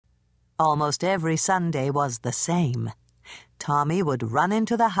Almost every Sunday was the same. Tomie would run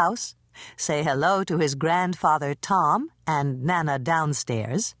into the house, say hello to his grandfather Tom and Nana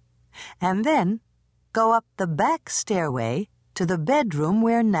downstairs, and then go up the back stairway to the bedroom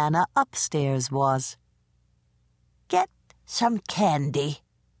where Nana upstairs was. "Get some candy,"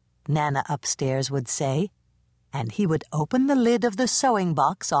 Nana upstairs would say, and he would open the lid of the sewing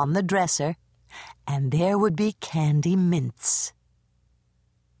box on the dresser, and there would be candy mints.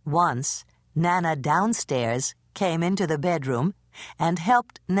 Once, Nana downstairs came into the bedroom and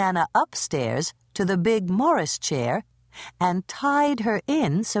helped Nana upstairs to the big Morris chair and tied her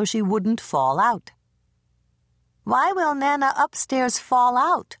in so she wouldn't fall out. "Why will Nana upstairs fall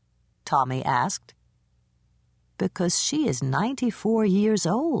out?" Tomie asked. "Because she is 94 years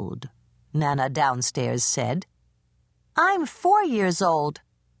old," Nana downstairs said. "I'm 4 years old,"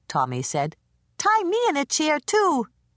 Tomie said. "Tie me in a chair, too,"